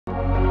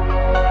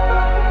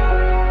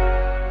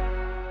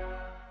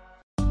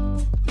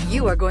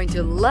You are going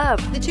to love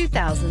the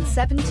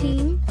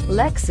 2017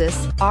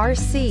 Lexus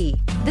RC.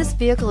 This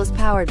vehicle is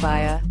powered by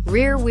a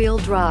rear-wheel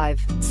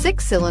drive,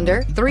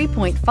 6-cylinder,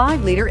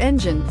 3.5-liter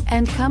engine,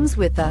 and comes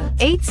with a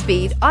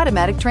 8-speed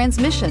automatic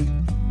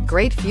transmission.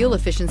 Great fuel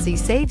efficiency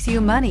saves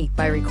you money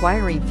by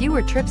requiring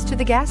fewer trips to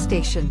the gas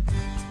station.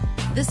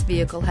 This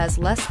vehicle has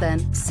less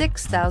than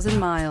 6,000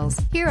 miles.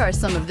 Here are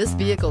some of this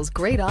vehicle's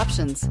great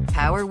options: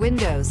 power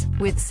windows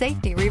with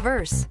safety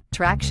reverse,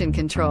 traction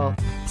control,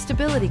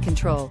 stability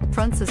control,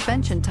 front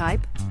suspension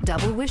type,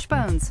 double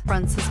wishbones,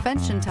 front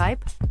suspension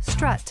type,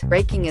 strut,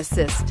 braking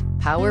assist,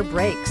 power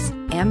brakes,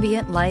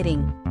 ambient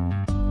lighting.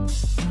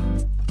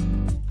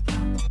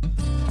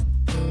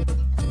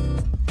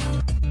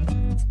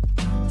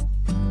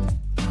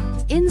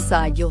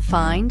 Inside you'll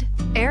find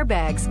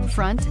airbags,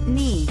 front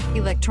knee,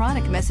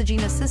 electronic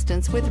messaging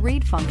assistance with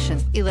read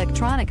function,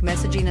 electronic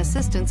messaging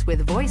assistance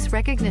with voice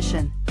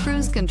recognition,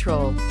 cruise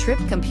control, trip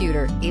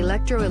computer,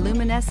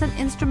 electroluminescent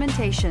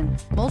instrumentation,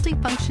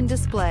 multifunction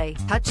display,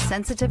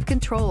 touch-sensitive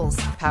controls,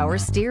 power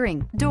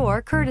steering,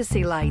 door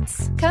courtesy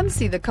lights. Come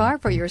see the car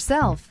for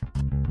yourself.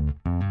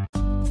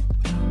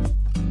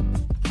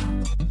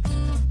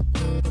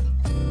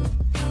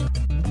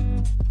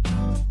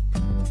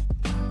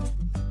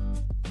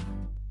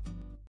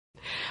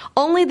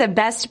 Only the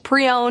best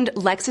pre-owned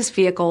Lexus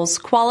vehicles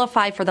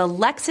qualify for the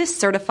Lexus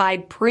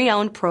Certified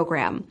Pre-Owned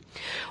program.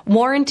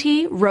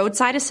 Warranty,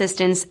 roadside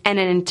assistance, and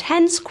an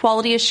intense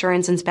quality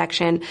assurance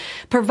inspection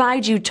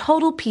provide you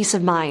total peace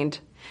of mind.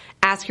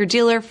 Ask your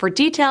dealer for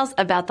details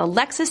about the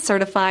Lexus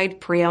Certified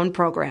Pre-Owned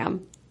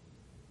program.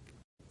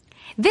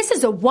 This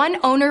is a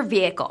one-owner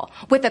vehicle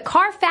with a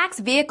Carfax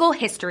Vehicle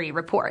History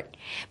Report.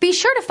 Be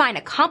sure to find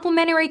a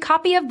complimentary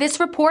copy of this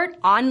report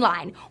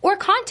online or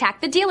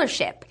contact the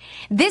dealership.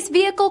 This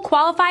vehicle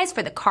qualifies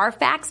for the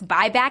Carfax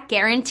Buyback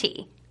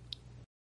Guarantee.